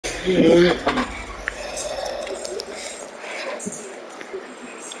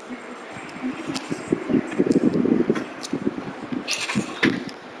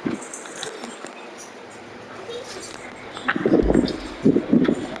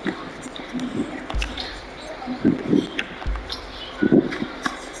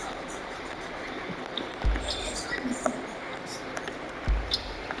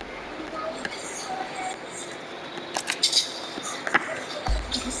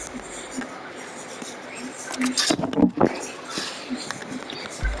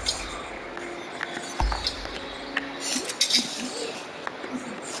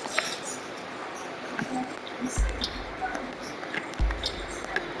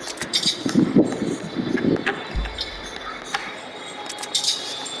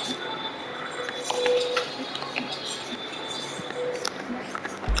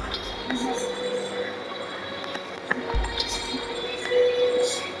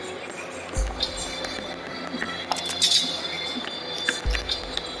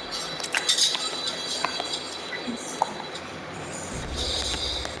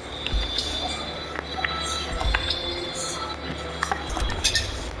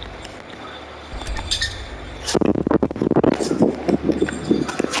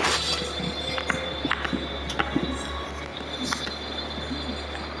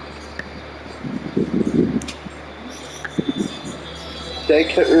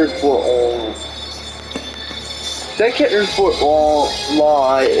Second report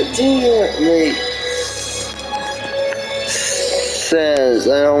lie. It didn't make sense.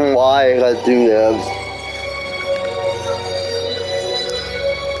 I don't know why I gotta do that.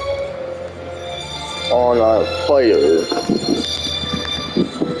 On a player.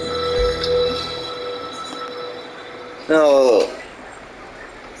 No.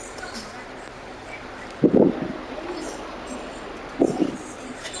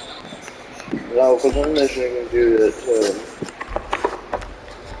 No, because I'm missing can do that too.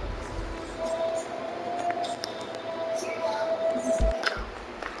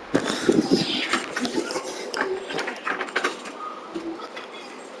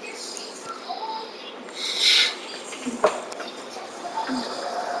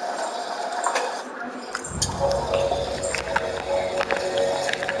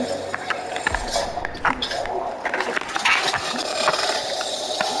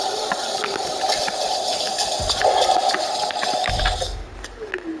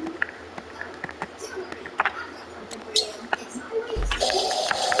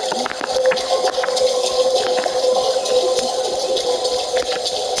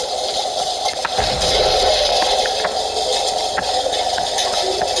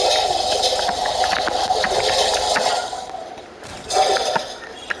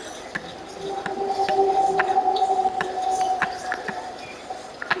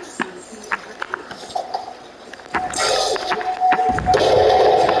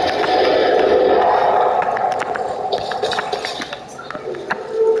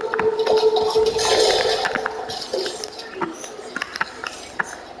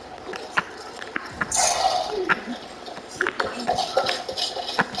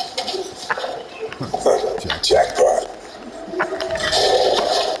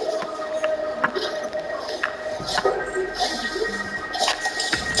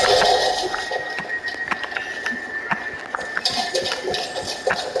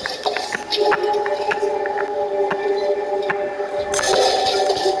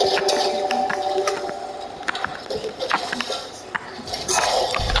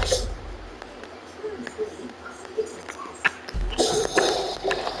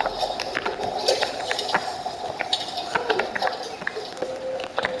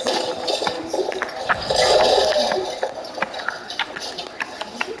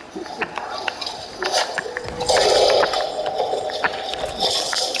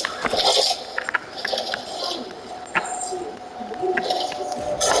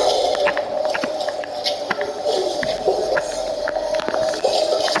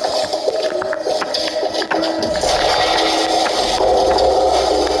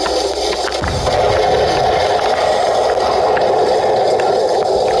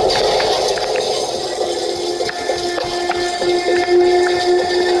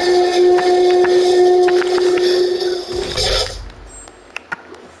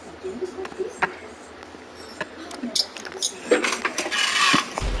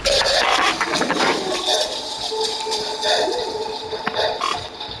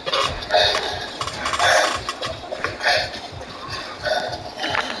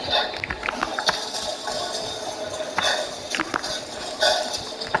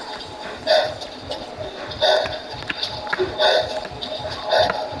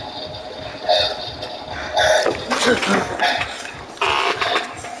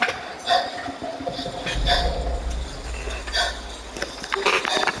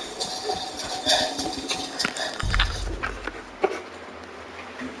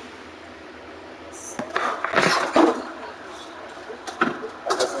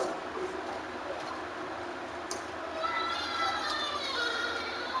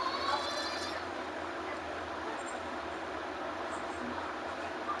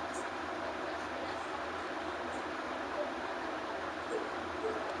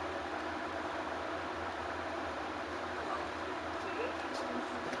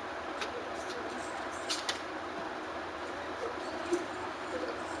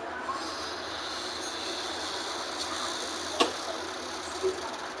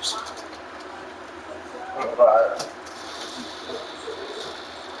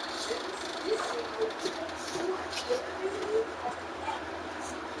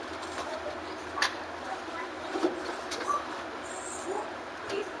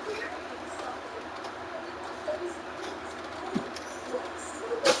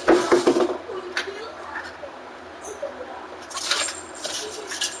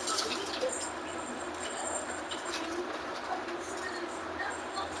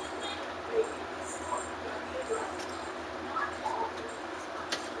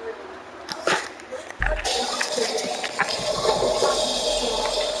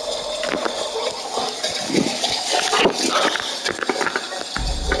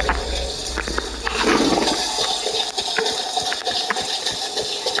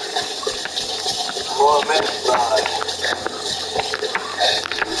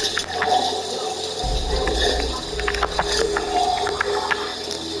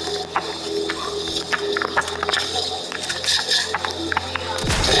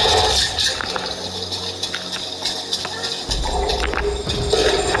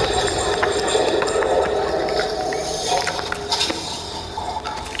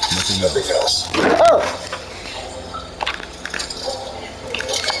 Nothing else. Oh!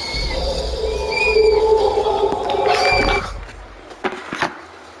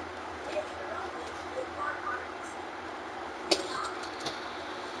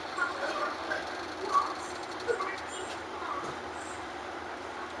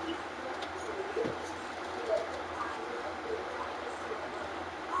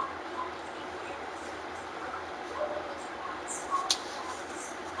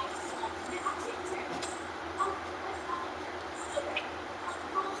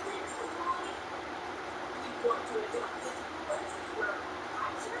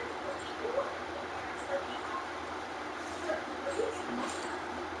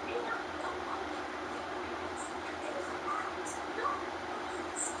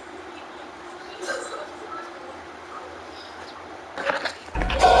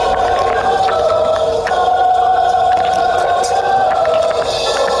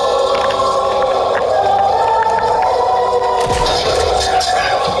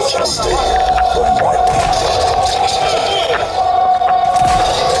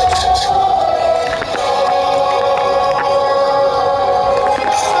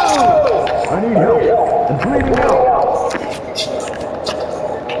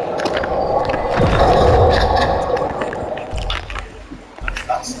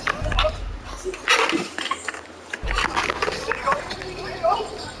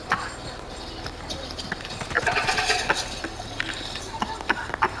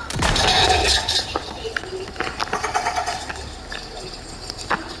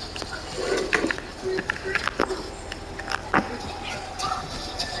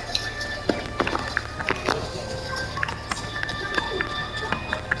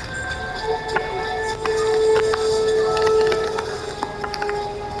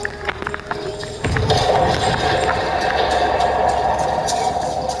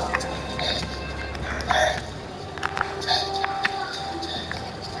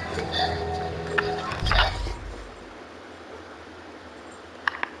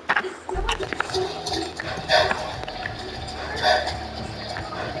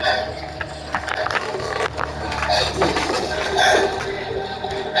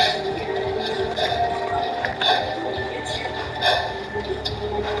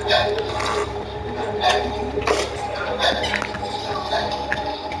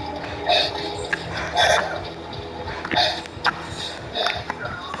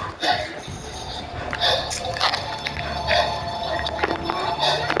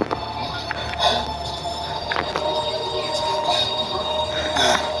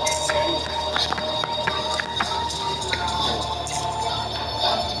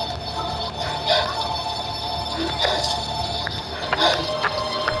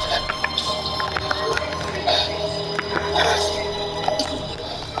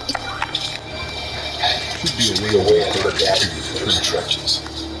 away and look at it through the trenches.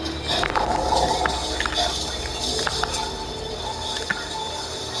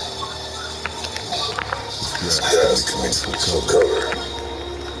 This grass makes full cover.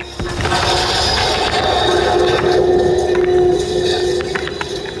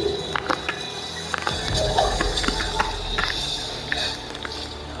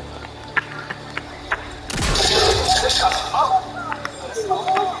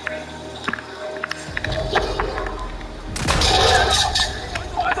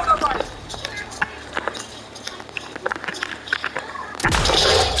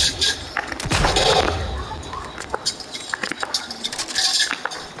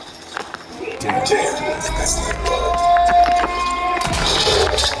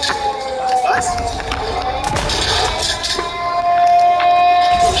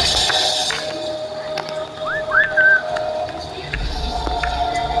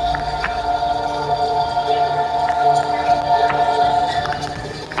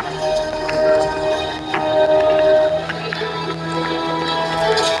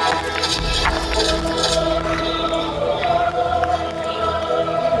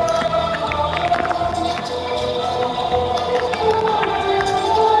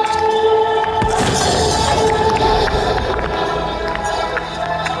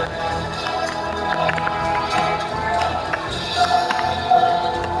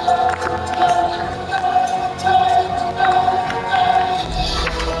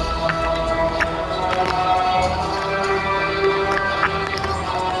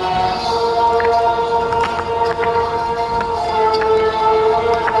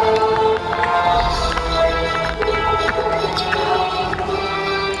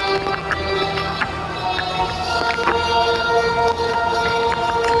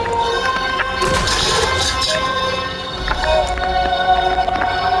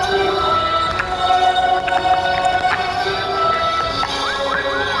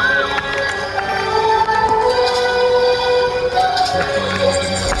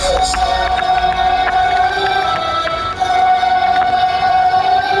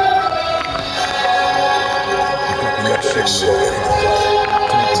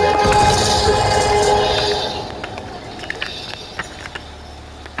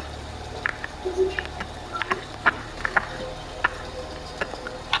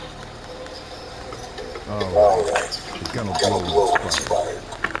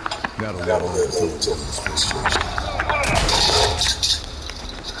 That'll live until the space station.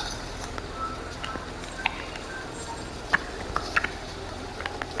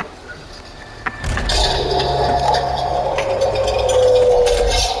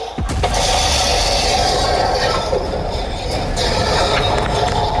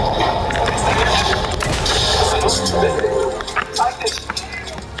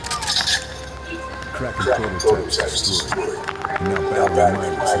 Cracking prototypes destroyed. Now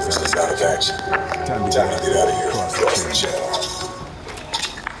battery miners is out of action. Time to get out of here across the channel.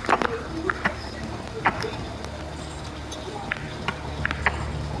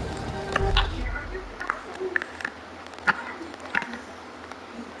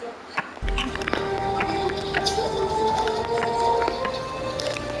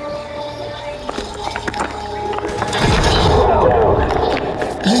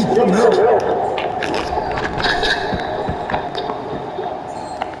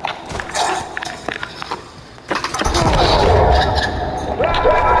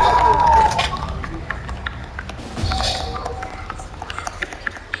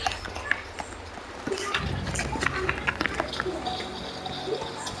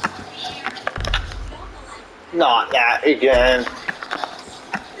 Not that again.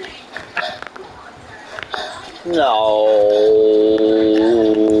 No.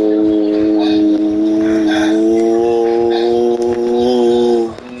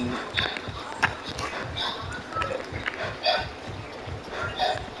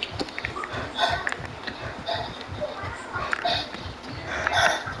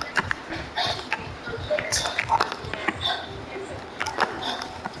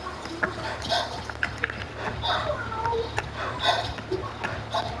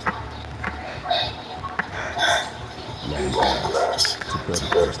 It's a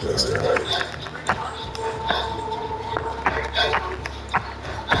better place to hide.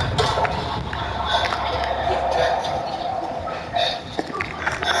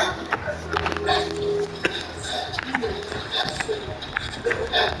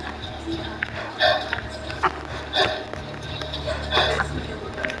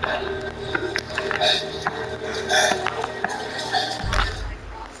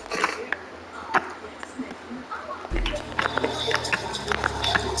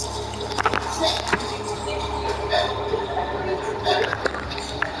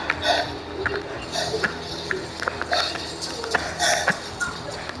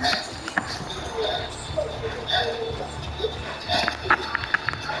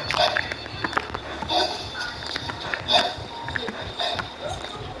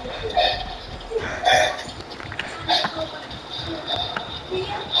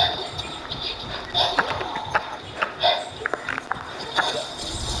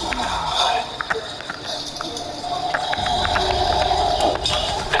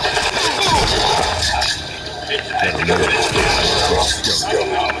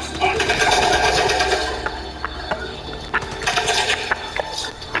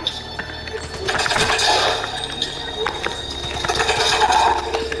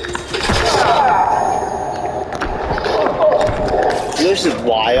 This is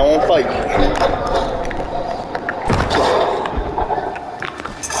why I won't fight you.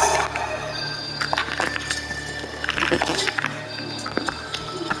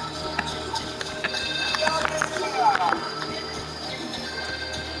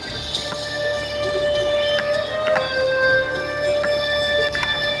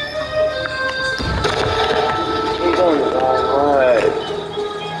 You're going the wrong way.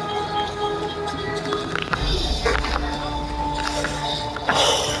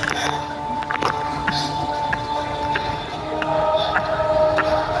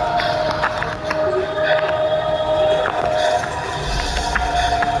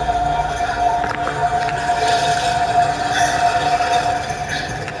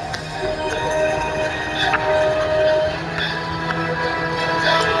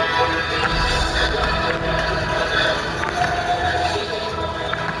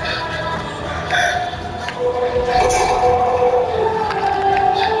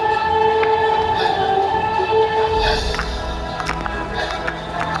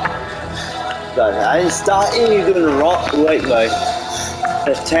 I didn't start in, you're going the right way.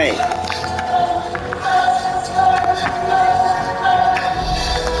 That's tank.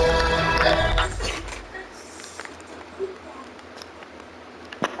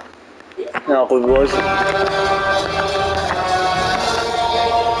 Now, good boys.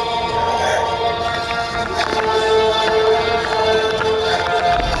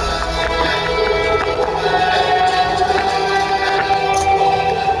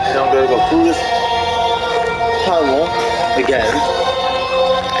 Now I'm going to go through this tunnel again.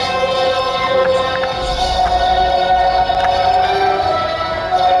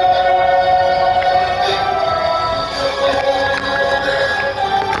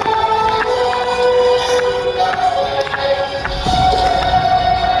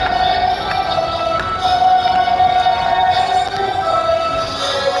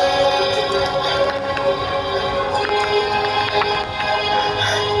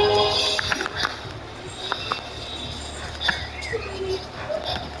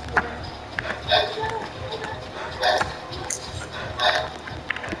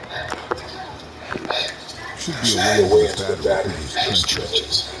 Should be a way into the battle through these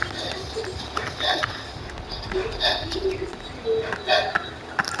trenches.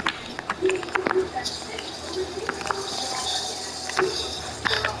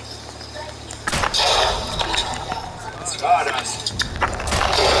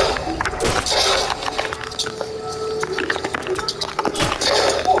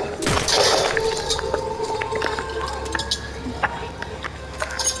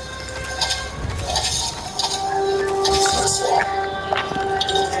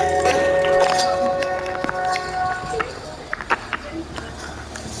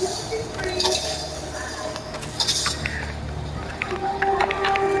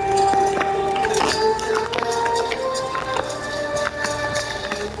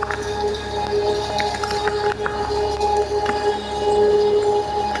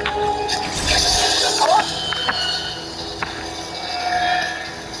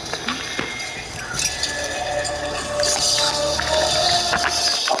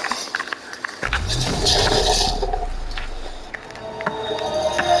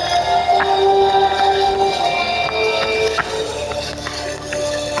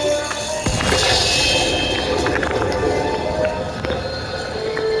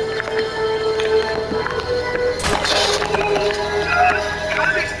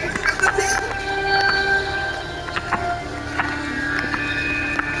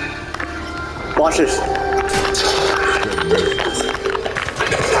 Watch this.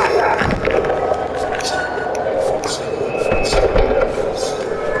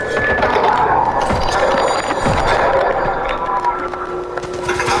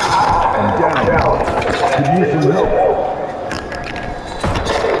 I'm down. Could use some help.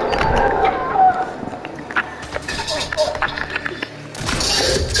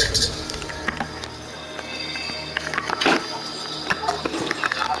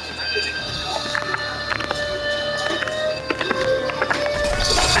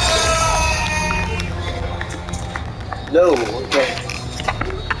 No, okay.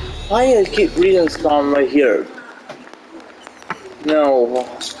 Why do I keep reading spawn right here? No.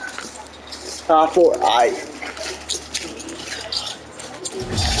 Not for I.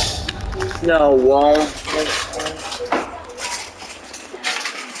 No, won't.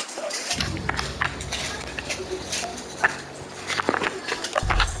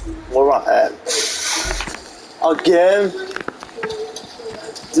 Where am I at? Again?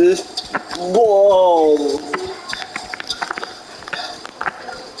 This. Whoa!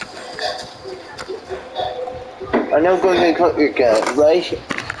 I'm not going to cut your gun, right?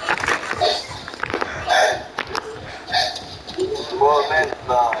 Well, that's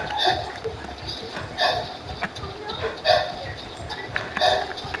fine.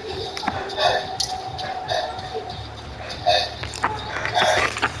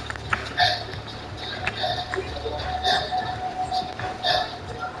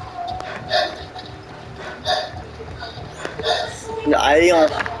 I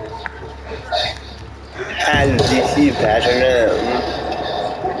don't have DC pattern.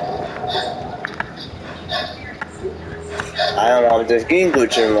 I don't want this game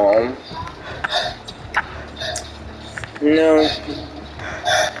glitching wrong. No.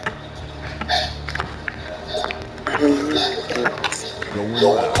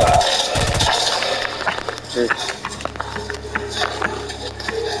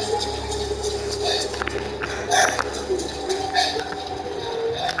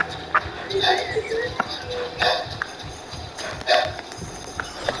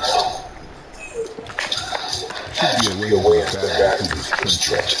 Should be a way back to this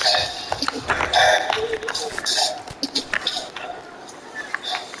trench.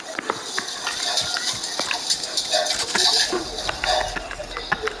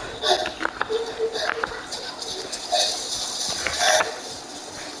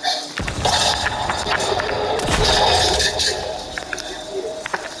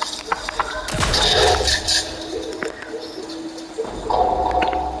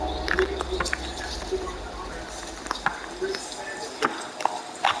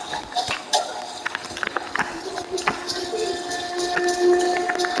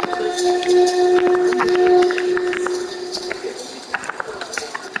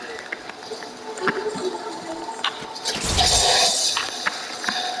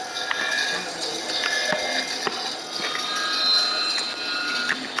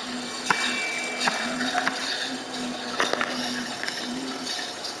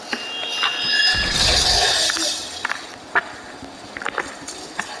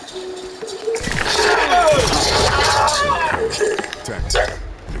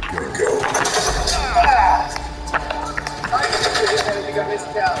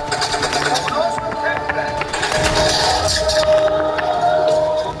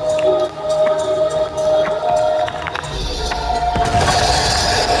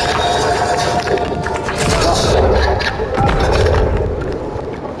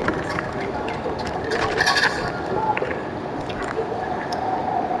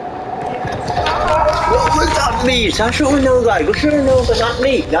 Me, Sasha would know that. Go sure know, but not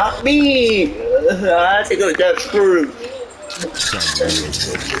me. Not me. I think it got screwed.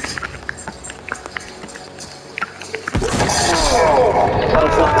 Oh,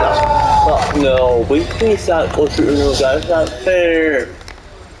 fuck that. Fuck no. We please not go through no guys. It's not fair.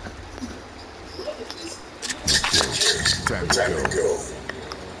 Time to go.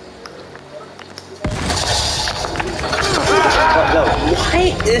 No,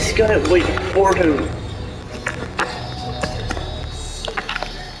 why is gonna wait for him?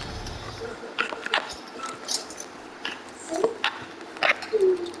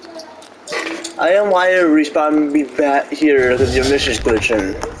 I don't want to respawn me back here because your mission's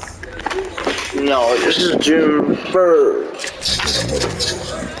glitching. No, this is June 1st.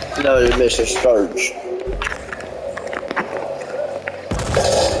 No, the mission starts.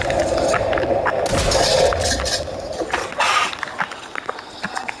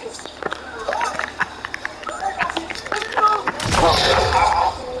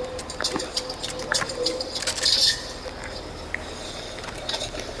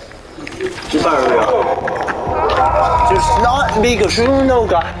 Just not be a no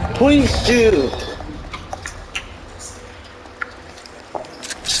guy. Please do.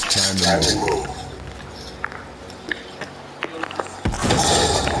 Time to move.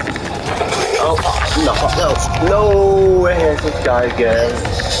 Oh, no way has this guy again.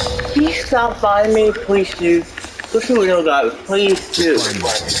 Please stop by me, please do. Push no guy, please do.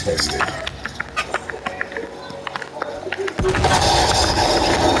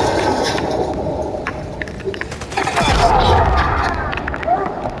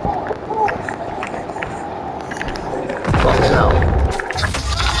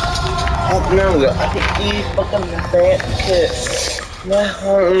 No, I think he's fucking bad kid. I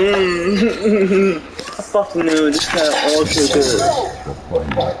fucking knew this kind of all too good.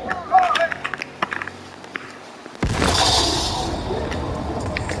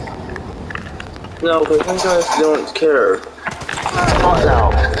 No, but you guys don't care. Not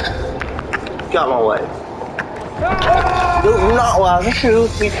now. Get out of my way. You're not allowed to shoot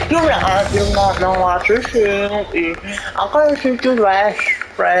me. You're not allowed to shoot me. I'm gonna shoot your last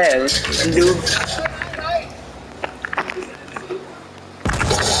friend. Dude.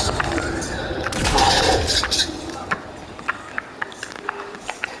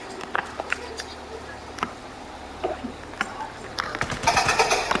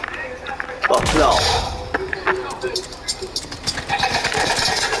 Fuck no.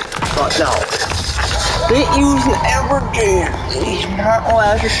 Fuck no. Quit using everything. He's not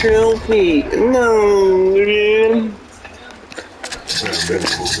allowed to shoot me. No, dude.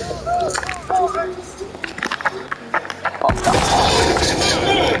 Fuck no.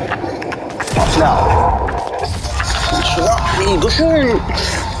 Fuck no. Stop me, go shoot.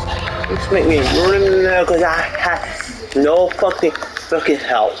 Let's make me run in there because I have no fucking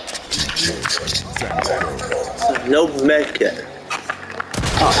help. No medkit.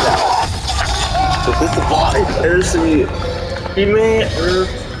 Fuck no. This is the boy. Listen, you may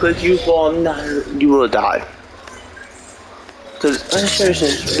because you fall down, you will die. Because illustration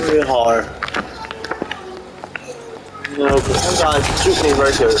is really hard. You know, because some guys shoot me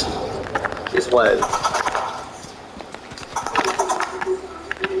right here. This way.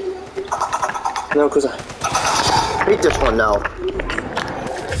 No, because I hate this one now.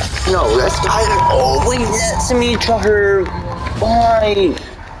 No, this guy always lets me try her. Why?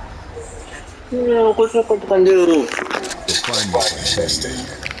 No, what's up with I do?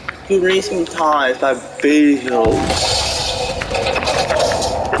 You waste me time by videos.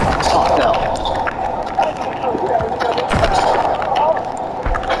 Oh no.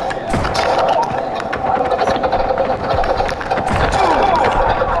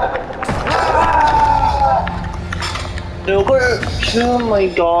 No, oh my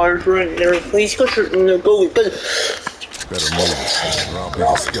god, right there. Please go shoot no go. Better move this or I'll be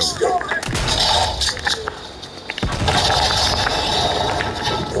discovered.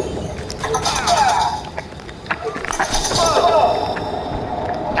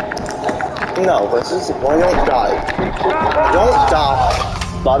 No, this is why don't die. Don't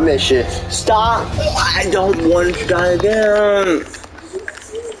die. My mission. Stop! I don't want to die again.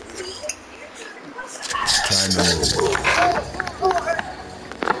 Time to move.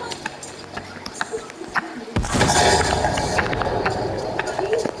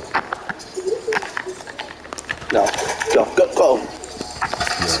 No, go.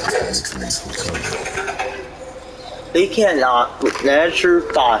 They cannot nature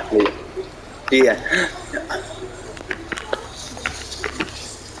stop me. Yeah.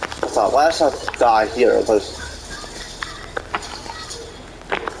 So why should I die here?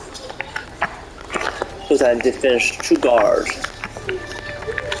 Because I did finish 2 guards.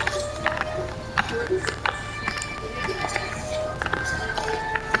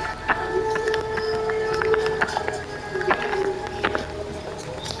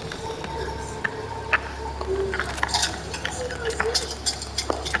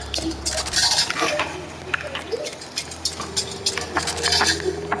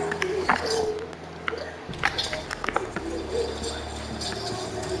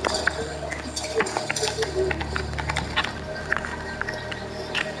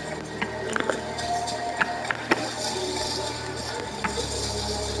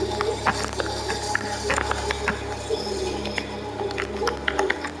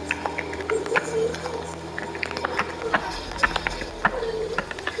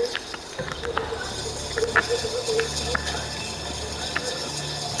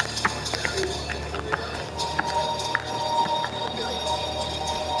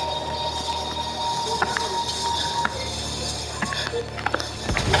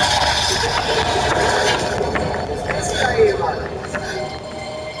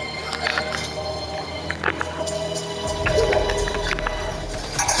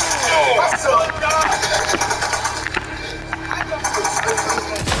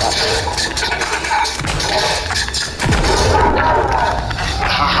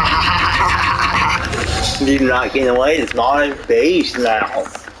 You're not getting away, it's my base now.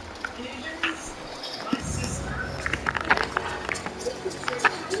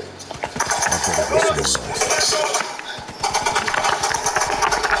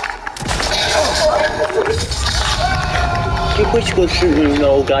 You wish you could shoot me,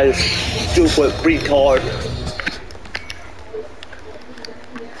 no guys, stupid retard.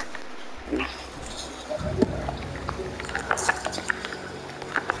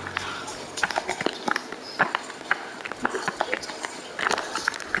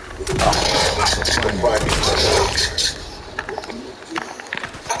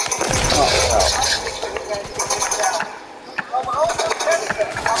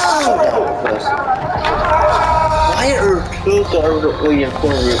 Why are two guardedly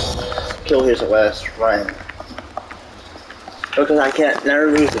important to kill his last friend? Because I can't never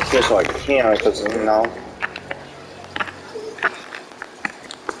lose the kill, so I can't, because you know.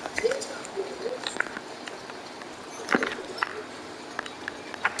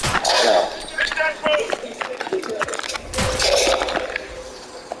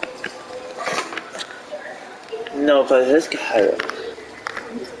 No, but this guy.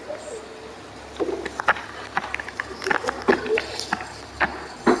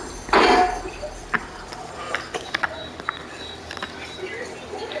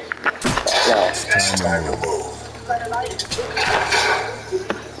 It's time to move.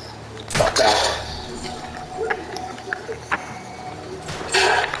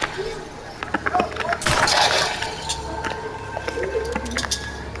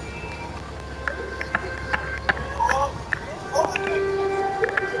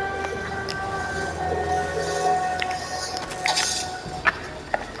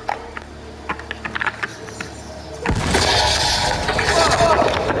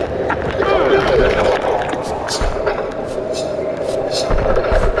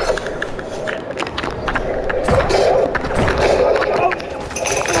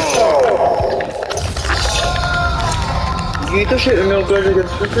 You can shoot no good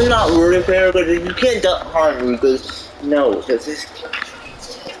because this is not really fair because you can't harm me because no, because this.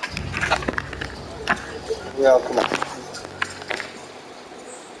 No, come on.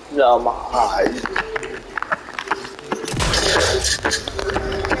 No, my eyes.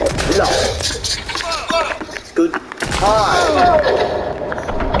 No. Good time.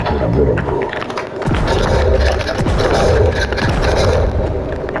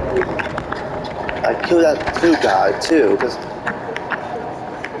 I killed that two guy too, because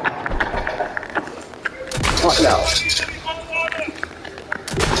fuck no.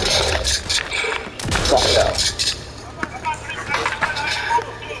 Fuck no.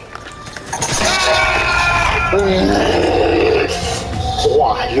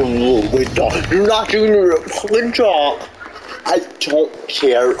 Why you moving dog? You're not doing your fucking job. I don't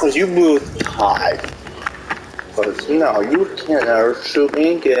care because you moved high. Because no, you can't ever shoot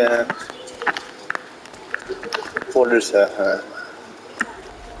me again. What is that?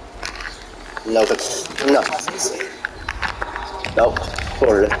 No, but no. Nope.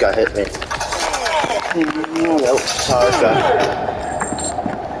 Poor this guy hit me. Nope. Sorry, guy.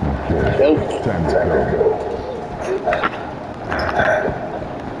 Nope. Time to go.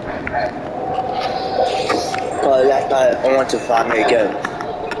 But that guy, I want to find me again.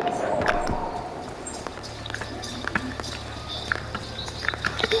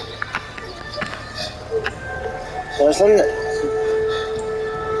 There's something.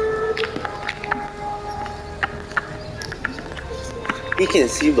 He can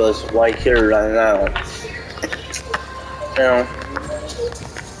see us right here, right now. You know.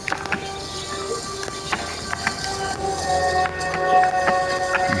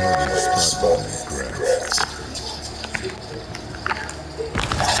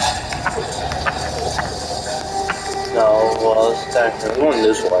 No, well, it's technically going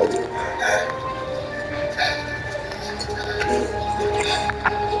this way.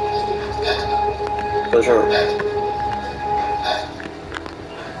 For sure.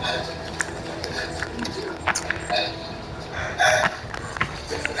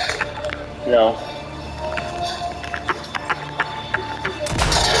 No.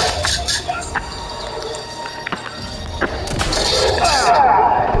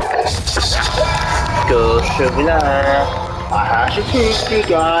 Go shoot me now. I have to kill you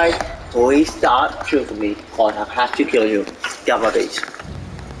guys. Please stop shooting me, or I have to kill you. Get my base.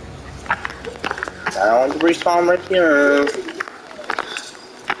 I don't want to respawn right here.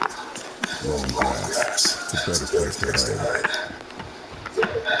 Long grass. It's a better place to hide.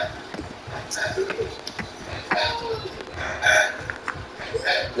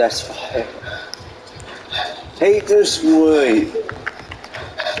 That's fine. Take this way.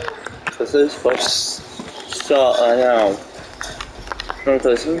 Cause this was so now.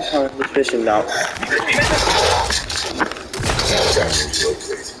 Because sometimes the fishing out.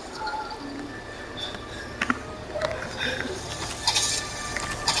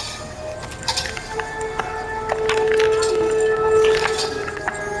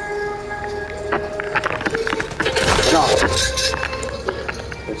 No.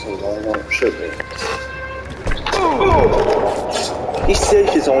 This one won't shoot me. He saved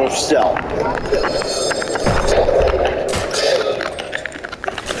his own self.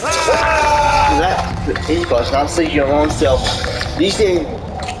 He does not save your own self. He saved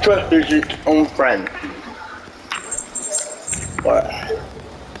trust his own friend. Or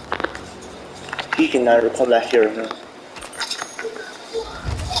He can never come back here.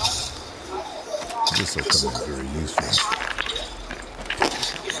 This will come in very useful.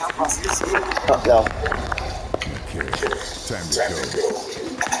 Oh, no. Okay, time to go.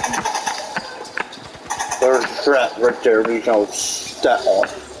 There's a trap right there. We can step on.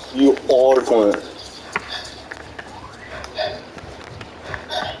 You are going.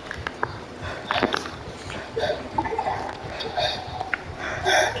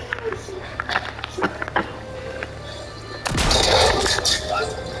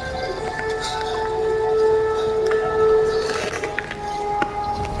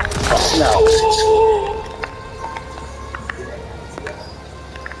 No.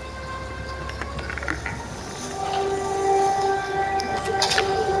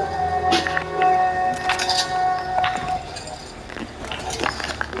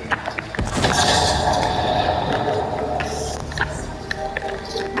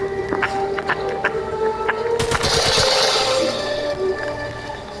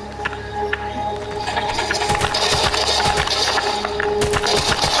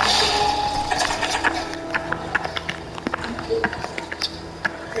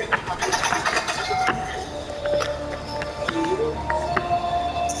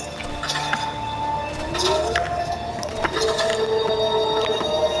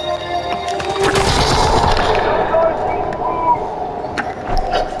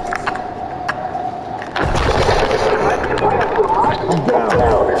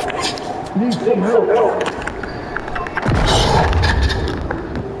 Need some help.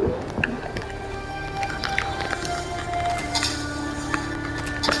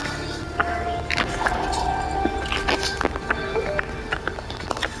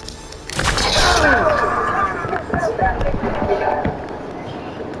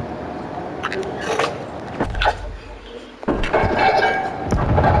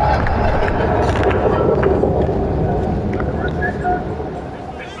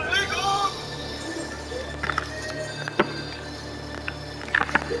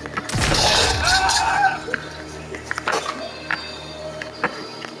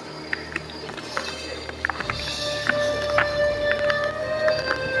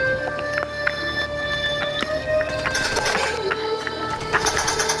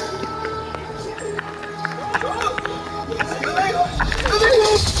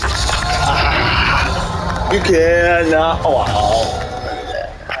 You cannot. Oh, wow.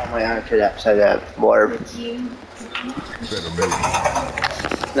 How am I answer that? Say that more.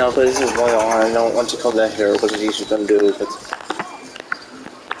 No, because this is what I don't want to come back here because he's just gonna do.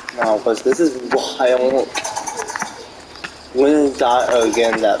 No, because this is why I won't win that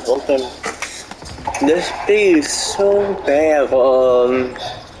again. That Vulpine. This thing is so bad.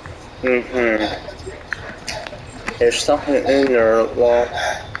 There's something in there. Well,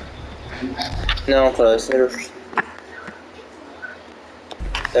 no, because there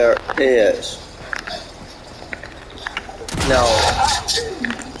is. No.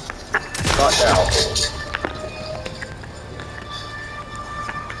 Not now.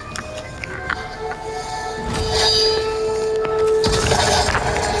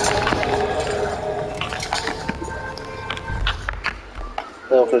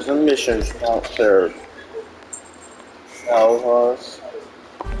 No, because the mission's not there. No, was.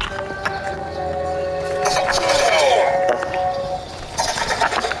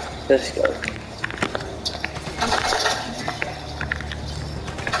 Let's go.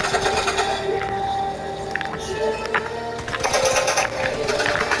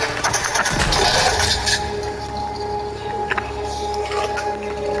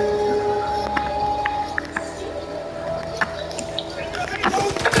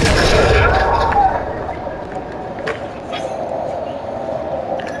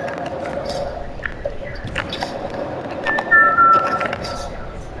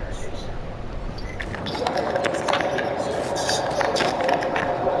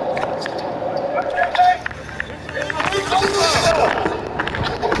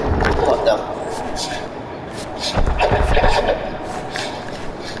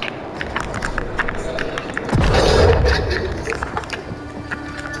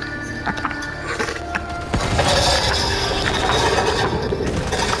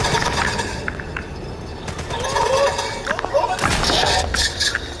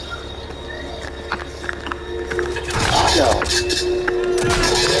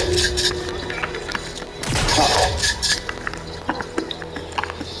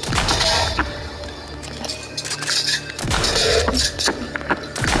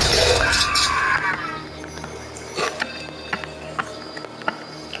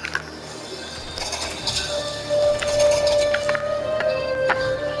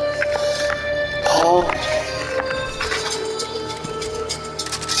 No.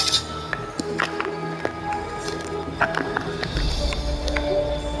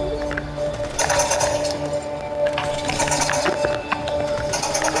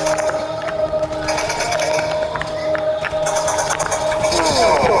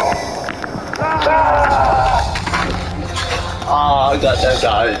 I got that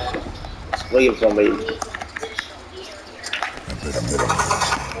guy waiting for me.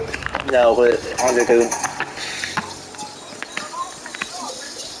 No, but 102.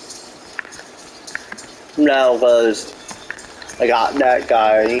 No, because I got that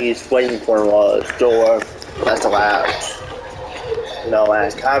guy. He's waiting for the door. That's the last. No,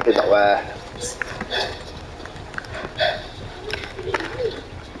 man, can't be the last.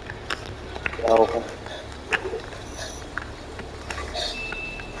 No.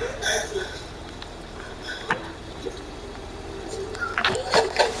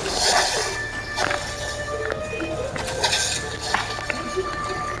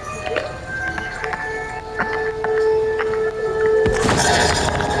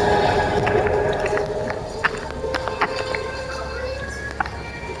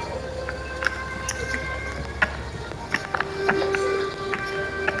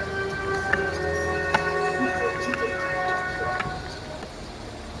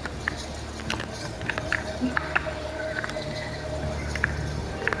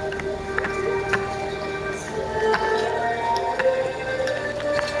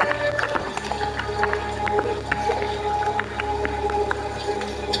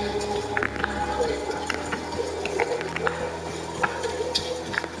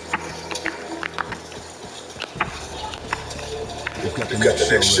 We've got the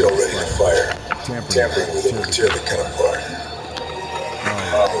next shell ready to fire. Tampering with it will tear the gun apart.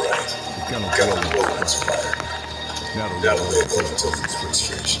 Alright. The gun will blow when it's fired. That'll lay it until the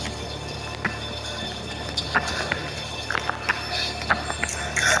demonstration.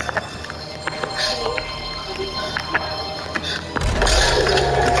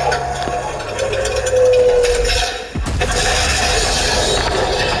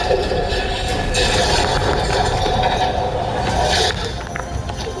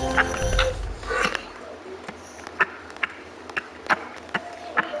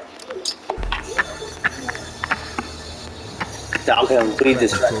 Now can we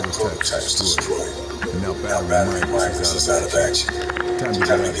this prototype destroyed. Now battery miners is out of action. Time to get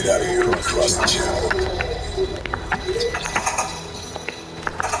out of here and cross the channel.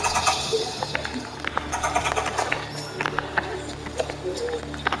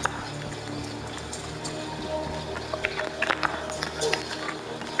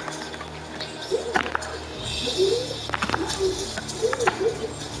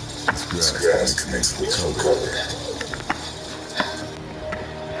 This grass makes me so cover.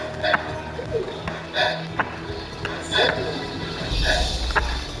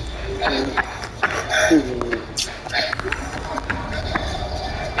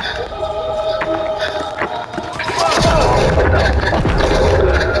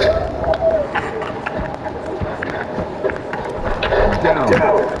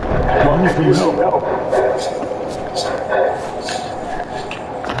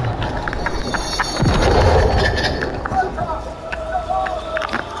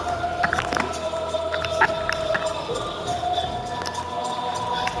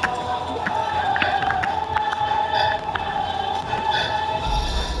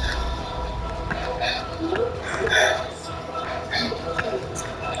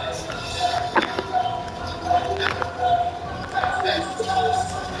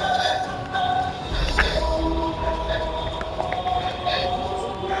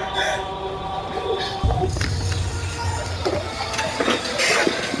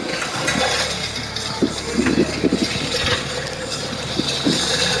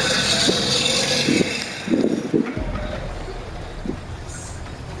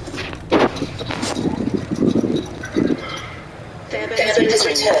 Has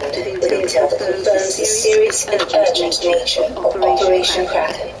returned with intel that confirms the serious and urgent nature of Operation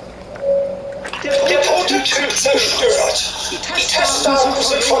Kraken. Der Prototyp zerstört. Die Testdaten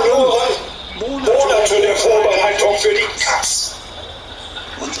sind verloren. Monate der Vorbereitung für die Katz.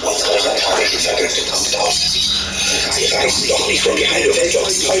 Unsere Vertraglichen vergiftet aus. Sie reißen doch nicht um die heile Welt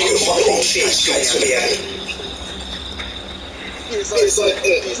aus Zeuge von Unfähigkeit zu werden. Wir sollten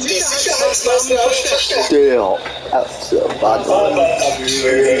die Sicherheitsmaßnahmen verstärken. Still, that's a bad one.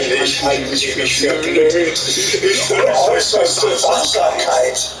 Natürlich halten Sie mich für blöd. Ich will äußerste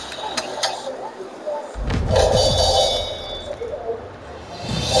Wachsamkeit.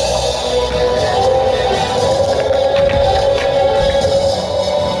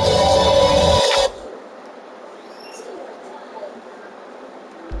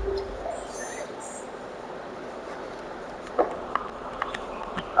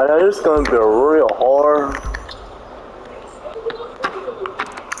 it's gonna be real hard.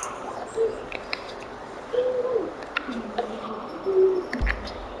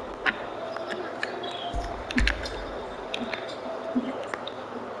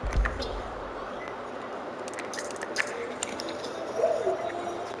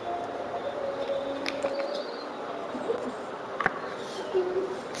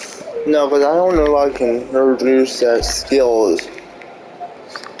 No, but I don't know if I can reduce that skills.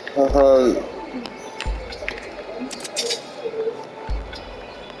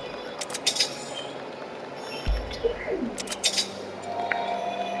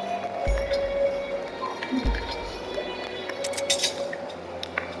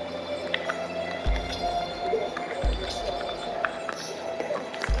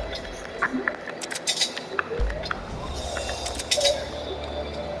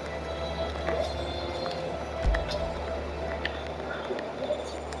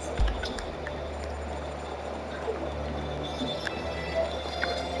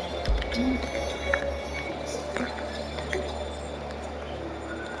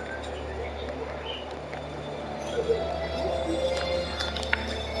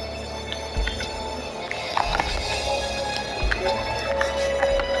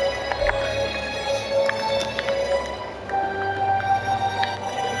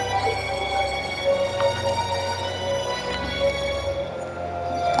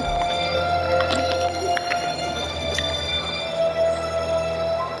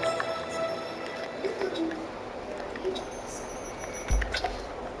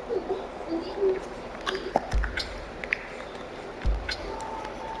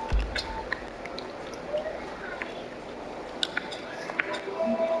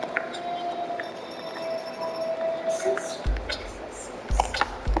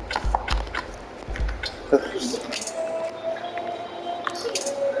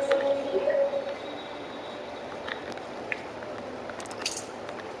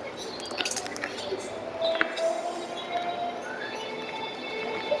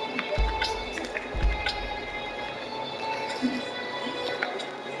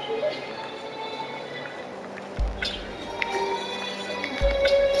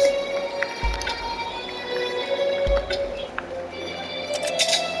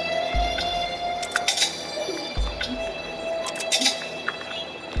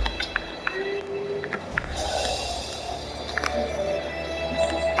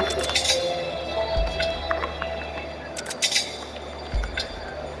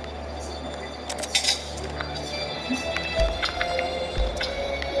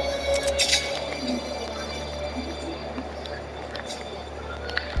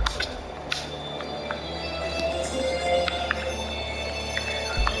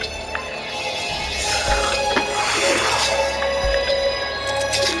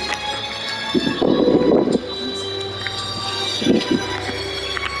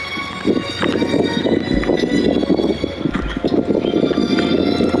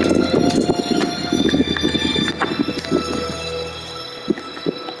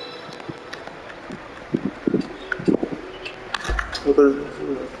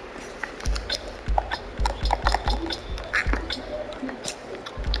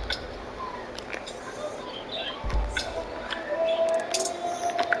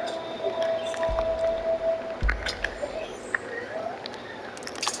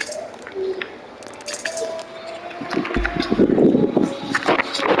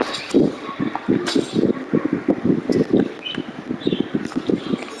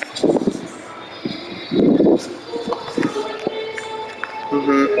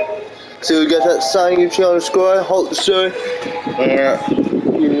 So you get that sign, you try to score, halt the show, and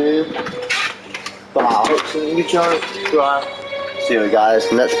you try to subscribe. See you guys,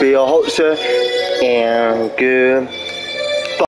 next video, halt the show, and good.